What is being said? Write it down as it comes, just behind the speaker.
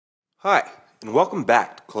Hi, and welcome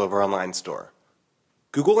back to Clover Online Store.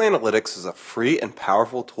 Google Analytics is a free and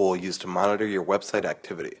powerful tool used to monitor your website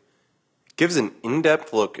activity. It gives an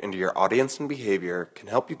in-depth look into your audience and behavior, can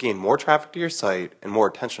help you gain more traffic to your site and more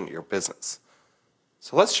attention to your business.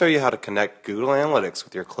 So let's show you how to connect Google Analytics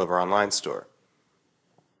with your Clover Online Store.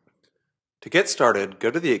 To get started, go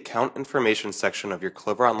to the Account Information section of your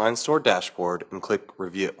Clover Online Store dashboard and click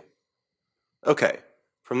Review. Okay,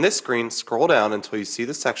 from this screen, scroll down until you see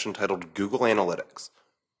the section titled Google Analytics.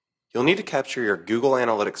 You'll need to capture your Google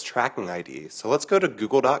Analytics tracking ID, so let's go to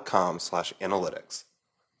google.com/analytics.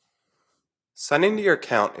 Sign into your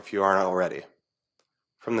account if you aren't already.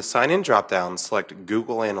 From the Sign In dropdown, select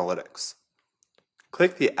Google Analytics.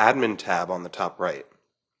 Click the Admin tab on the top right.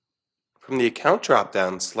 From the Account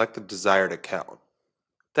dropdown, select the desired account.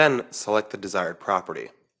 Then select the desired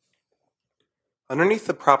property. Underneath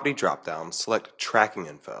the Property dropdown, select Tracking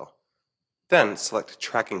Info. Then select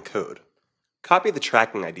Tracking Code. Copy the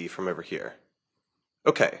tracking ID from over here.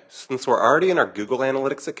 Okay, since we're already in our Google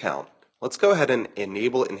Analytics account, let's go ahead and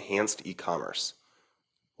enable Enhanced e-commerce.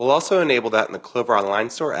 We'll also enable that in the Clover Online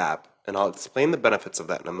Store app, and I'll explain the benefits of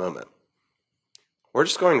that in a moment. We're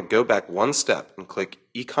just going to go back one step and click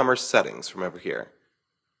E-commerce Settings from over here.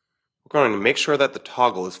 We're going to make sure that the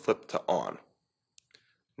toggle is flipped to On.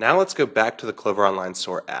 Now let's go back to the Clover Online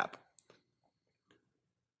Store app.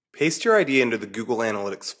 Paste your ID into the Google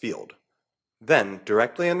Analytics field. Then,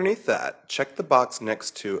 directly underneath that, check the box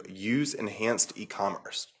next to Use Enhanced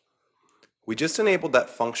e-commerce. We just enabled that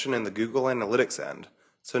function in the Google Analytics end,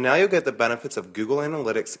 so now you'll get the benefits of Google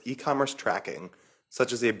Analytics e-commerce tracking,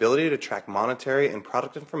 such as the ability to track monetary and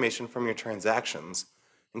product information from your transactions,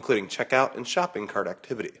 including checkout and shopping cart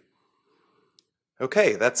activity.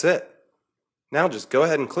 Okay, that's it. Now just go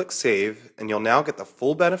ahead and click Save, and you'll now get the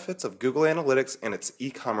full benefits of Google Analytics and its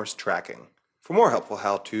e-commerce tracking. For more helpful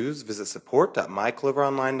how-tos, visit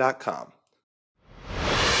support.mycloveronline.com.